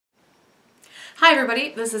Hi everybody,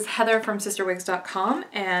 this is Heather from CysterWigs.com,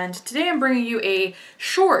 and today I'm bringing you a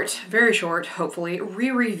short, very short, hopefully,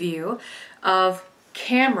 re-review of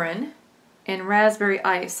Cameron and Raspberry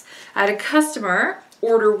Ice. I had a customer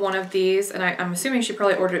order one of these, and I'm assuming she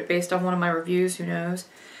probably ordered it based on one of my reviews, who knows.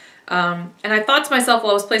 And I thought to myself while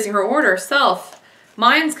I was placing her order,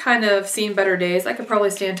 mine's kind of seen better days. I could probably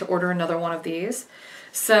stand to order another one of these.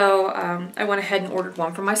 So I went ahead and ordered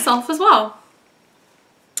one for myself as well.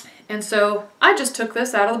 And so I just took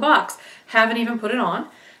this out of the box, haven't even put it on,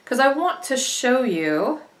 because I want to show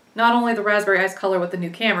you not only the Raspberry Ice color with the new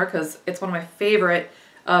camera, because it's one of my favorite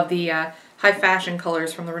of the high fashion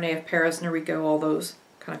colors from the Rene of Paris, Noriko, all those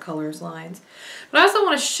kind of colors, lines. But I also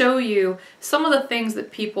want to show you some of the things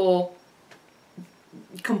that people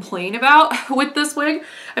complain about with this wig.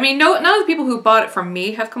 I mean, none of the people who bought it from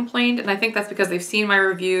me have complained, and I think that's because they've seen my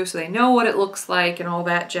review, so they know what it looks like and all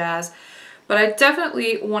that jazz. But I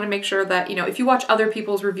definitely want to make sure that, you know, if you watch other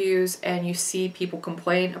people's reviews and you see people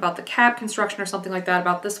complain about the cap construction or something like that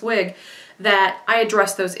about this wig, that I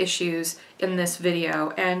address those issues in this video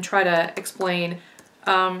and try to explain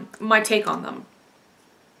my take on them.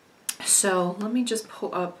 So let me just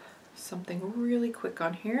pull up something really quick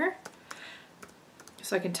on here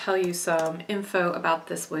so I can tell you some info about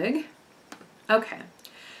this wig. Okay,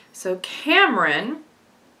 so Cameron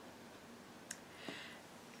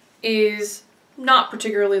is not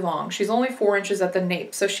particularly long. She's only 4 inches at the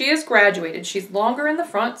nape. So she is graduated. She's longer in the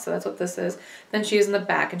front, so that's what this is, than she is in the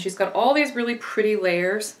back. And she's got all these really pretty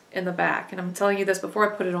layers in the back. And I'm telling you this before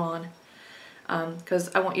I put it on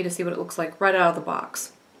because I want you to see what it looks like right out of the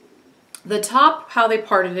box. The top, how they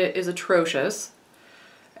parted it, is atrocious.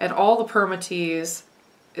 And all the permatease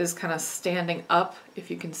is kind of standing up,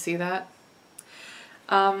 if you can see that.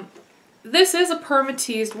 This is a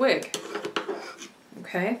permateased wig.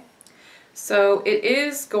 Okay. So it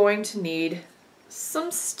is going to need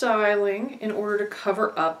some styling in order to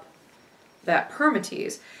cover up that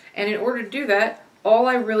permatease. And in order to do that, all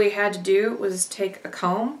I really had to do was take a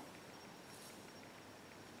comb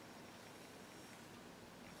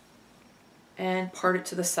and part it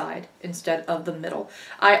to the side instead of the middle.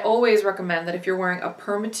 I always recommend that if you're wearing a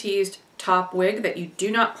permateased top wig that you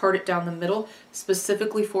do not part it down the middle,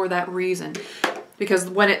 specifically for that reason. Because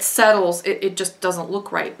when it settles, it just doesn't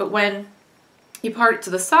look right. But when you part it to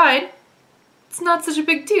the side, it's not such a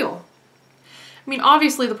big deal. I mean,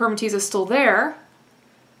 obviously the permatease is still there,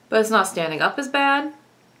 but it's not standing up as bad.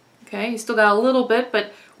 Okay, you still got a little bit,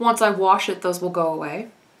 but once I wash it, those will go away.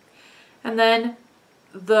 And then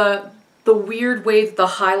the weird way that the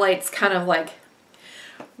highlights kind of like,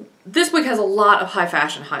 this wig has a lot of high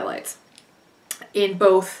fashion highlights in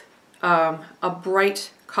both a bright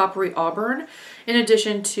coppery auburn, in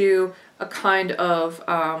addition to a kind of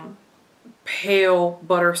pale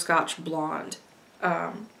butterscotch blonde.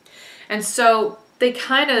 And so they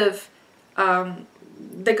kind of,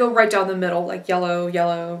 they go right down the middle, like yellow,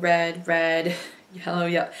 yellow, red, red, yellow,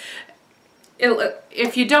 yellow.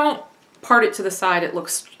 If you don't part it to the side, it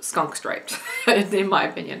looks skunk striped, in my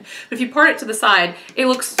opinion. But if you part it to the side, it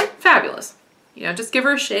looks fabulous. You know, just give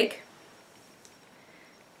her a shake.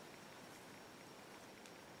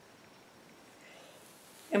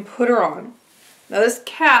 And put her on. Now this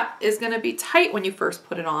cap is going to be tight when you first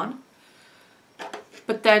put it on,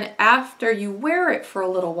 but then after you wear it for a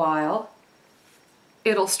little while,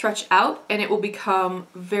 it'll stretch out and it will become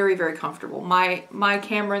very, very comfortable. My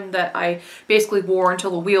Cameron that I basically wore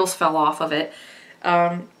until the wheels fell off of it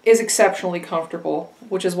is exceptionally comfortable,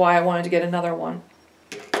 which is why I wanted to get another one.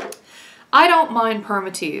 I don't mind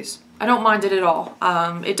permatease. I don't mind it at all.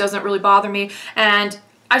 It doesn't really bother me, and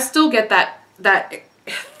I still get that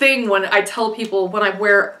thing when I tell people when I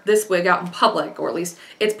wear this wig out in public, or at least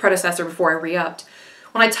its predecessor before I re-upped.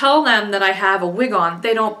 When I tell them that I have a wig on,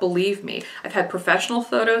 they don't believe me. I've had professional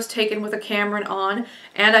photos taken with a Cameron on,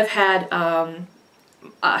 and I've had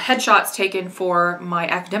headshots taken for my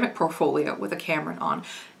academic portfolio with a Cameron on.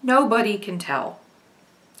 Nobody can tell.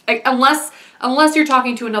 Unless you're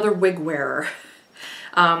talking to another wig wearer.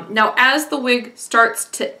 Now, as the wig starts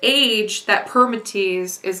to age, that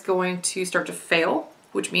permatease is going to start to fail,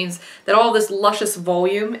 which means that all this luscious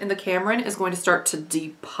volume in the Cameron is going to start to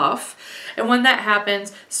depuff. And when that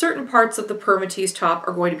happens, certain parts of the permatease top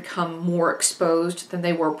are going to become more exposed than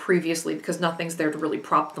they were previously because nothing's there to really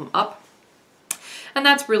prop them up. And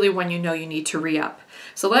that's really when you know you need to re-up.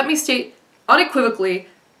 So let me state unequivocally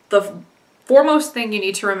the foremost thing you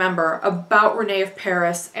need to remember about Rene of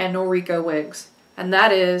Paris and Noriko wigs. And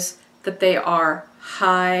that is that they are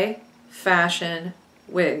high fashion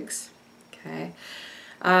wigs, okay?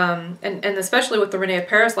 And especially with the Rene of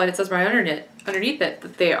Paris line, it says right underneath it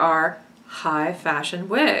that they are high fashion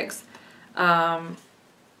wigs. Let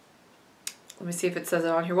me see if it says it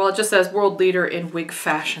on here. Well, it just says world leader in wig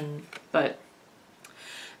fashion, but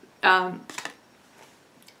high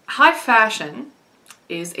fashion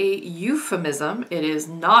is a euphemism. It is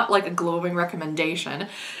not like a glowing recommendation.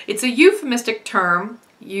 It's a euphemistic term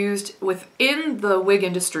used within the wig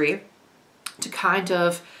industry to kind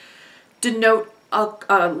of denote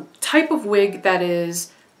a type of wig that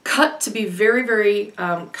is cut to be very, very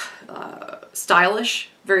stylish,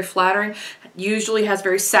 very flattering, usually has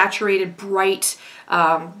very saturated, bright,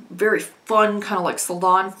 very fun, kind of like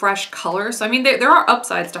salon fresh colors. I mean, there are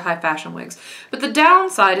upsides to high fashion wigs, but the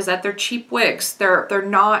downside is that they're cheap wigs. They're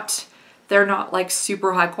not like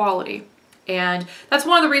super high quality. And that's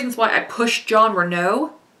one of the reasons why I push John Rene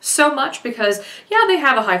so much, because yeah, they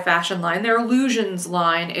have a high fashion line. Their Illusions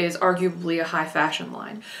line is arguably a high fashion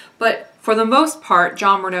line. But for the most part,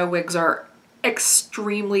 John Rene wigs are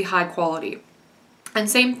extremely high quality. And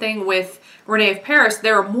same thing with Rene of Paris.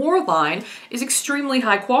 Their Amour line is extremely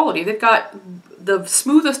high quality. They've got the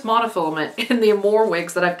smoothest monofilament in the Amour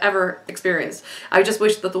wigs that I've ever experienced. I just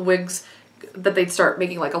wish that the wigs, that they'd start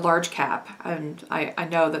making like a large cap, and I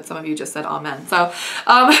know that some of you just said amen. So,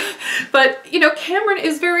 but you know, Cameron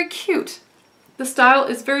is very cute. The style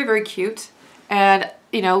is very, very cute, and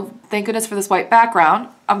you know, thank goodness for this white background.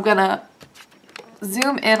 I'm gonna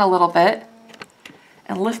zoom in a little bit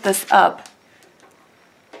and lift this up.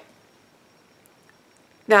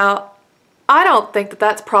 Now, I don't think that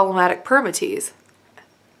that's problematic permatease.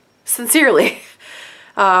 Sincerely.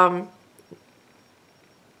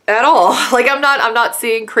 At all. Like I'm not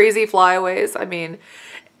seeing crazy flyaways. I mean,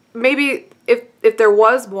 maybe if there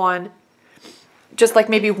was one, just like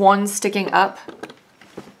maybe one sticking up,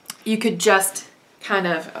 you could just kind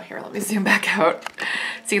of, oh here, let me zoom back out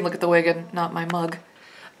so you can look at the wig and not my mug.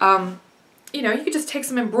 You know, you could just take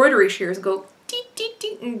some embroidery shears and go deet, deet,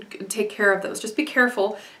 deet, and take care of those. Just be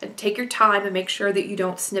careful and take your time and make sure that you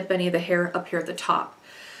don't snip any of the hair up here at the top.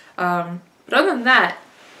 But other than that,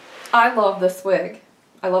 I love this wig.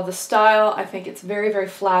 I love the style. I think it's very, very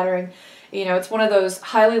flattering. You know, it's one of those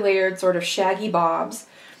highly layered sort of shaggy bobs.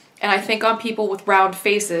 And I think on people with round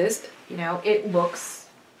faces, you know, it looks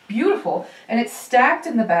beautiful. And it's stacked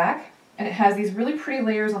in the back, and it has these really pretty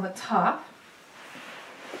layers on the top.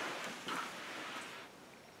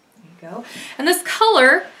 There you go. And this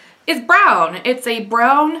color is brown. It's a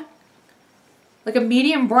brown, like a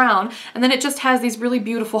medium brown, and then it just has these really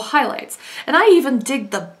beautiful highlights. And I even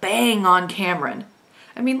dig the bang on Cameron.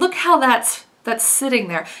 I mean, look how that's sitting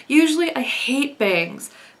there. Usually I hate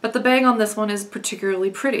bangs, but the bang on this one is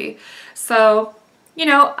particularly pretty. So, you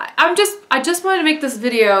know, I just wanted to make this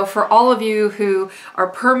video for all of you who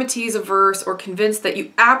are permatease averse or convinced that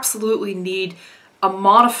you absolutely need a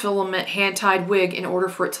monofilament hand-tied wig in order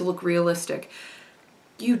for it to look realistic.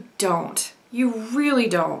 You don't. You really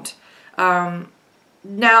don't.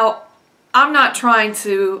 Now, I'm not trying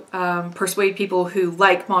to persuade people who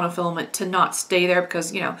like monofilament to not stay there,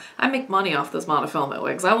 because, you know, I make money off those monofilament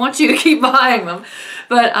wigs. I want you to keep buying them.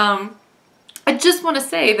 But I just want to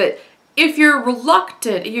say that if you're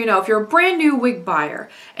reluctant, you know, if you're a brand new wig buyer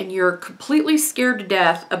and you're completely scared to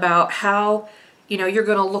death about how, you know, you're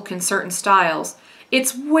going to look in certain styles,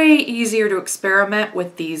 it's way easier to experiment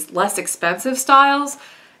with these less expensive styles.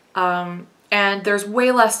 And there's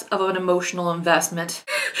way less of an emotional investment.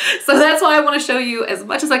 So that's why I want to show you as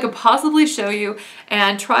much as I could possibly show you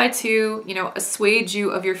and try to, you know, assuage you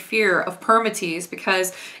of your fear of permatease,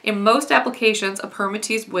 because in most applications, a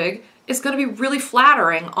permatease wig is going to be really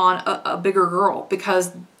flattering on a bigger girl,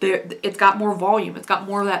 because it's got more volume. It's got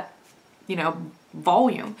more of that, you know,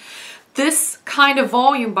 volume. This kind of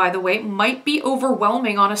volume, by the way, might be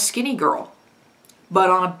overwhelming on a skinny girl, but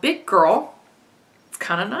on a big girl, it's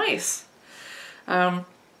kind of nice.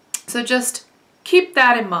 So just keep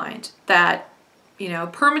that in mind, that, you know,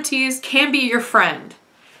 permatease can be your friend,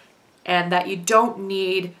 and that you don't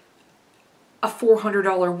need a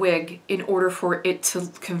 $400 wig in order for it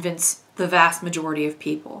to convince the vast majority of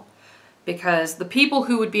people. Because the people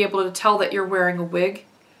who would be able to tell that you're wearing a wig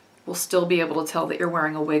will still be able to tell that you're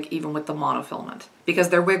wearing a wig even with the monofilament, because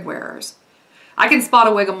they're wig wearers. I can spot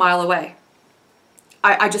a wig a mile away.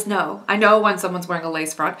 I just know. I know when someone's wearing a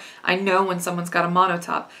lace front. I know when someone's got a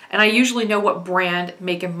monotop. And I usually know what brand,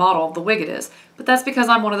 make, and model of the wig it is. But that's because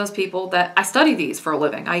I'm one of those people that I study these for a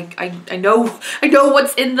living. I know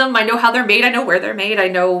what's in them. I know how they're made. I know where they're made. I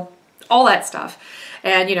know all that stuff.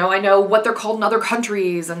 And, you know, I know what they're called in other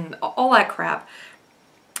countries and all that crap.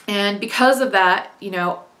 And because of that, you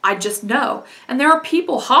know, I just know. And there are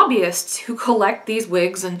people, hobbyists, who collect these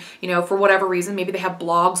wigs and, you know, for whatever reason, maybe they have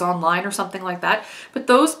blogs online or something like that. But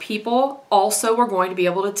those people also are going to be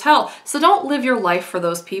able to tell. So don't live your life for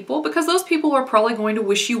those people, because those people are probably going to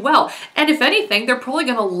wish you well. And if anything, they're probably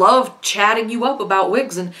going to love chatting you up about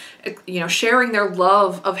wigs and, you know, sharing their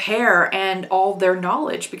love of hair and all their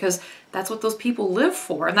knowledge, because that's what those people live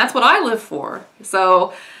for. And that's what I live for.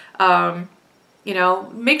 So, you know,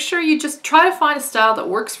 make sure you just try to find a style that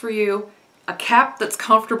works for you, a cap that's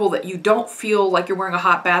comfortable, that you don't feel like you're wearing a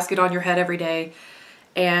hot basket on your head every day,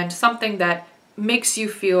 and something that makes you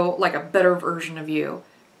feel like a better version of you.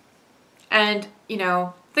 And, you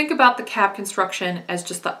know, think about the cap construction as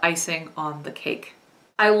just the icing on the cake.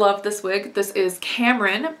 I love this wig. This is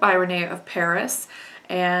Cameron by Rene of Paris,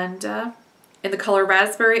 and in the color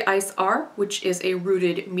Raspberry Ice R, which is a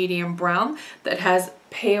rooted medium brown that has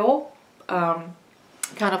pale,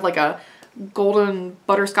 kind of like a golden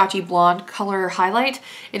butterscotchy blonde color highlight,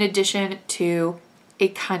 in addition to a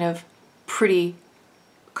kind of pretty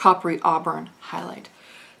coppery auburn highlight.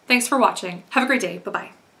 Thanks for watching. Have a great day.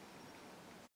 Bye-bye.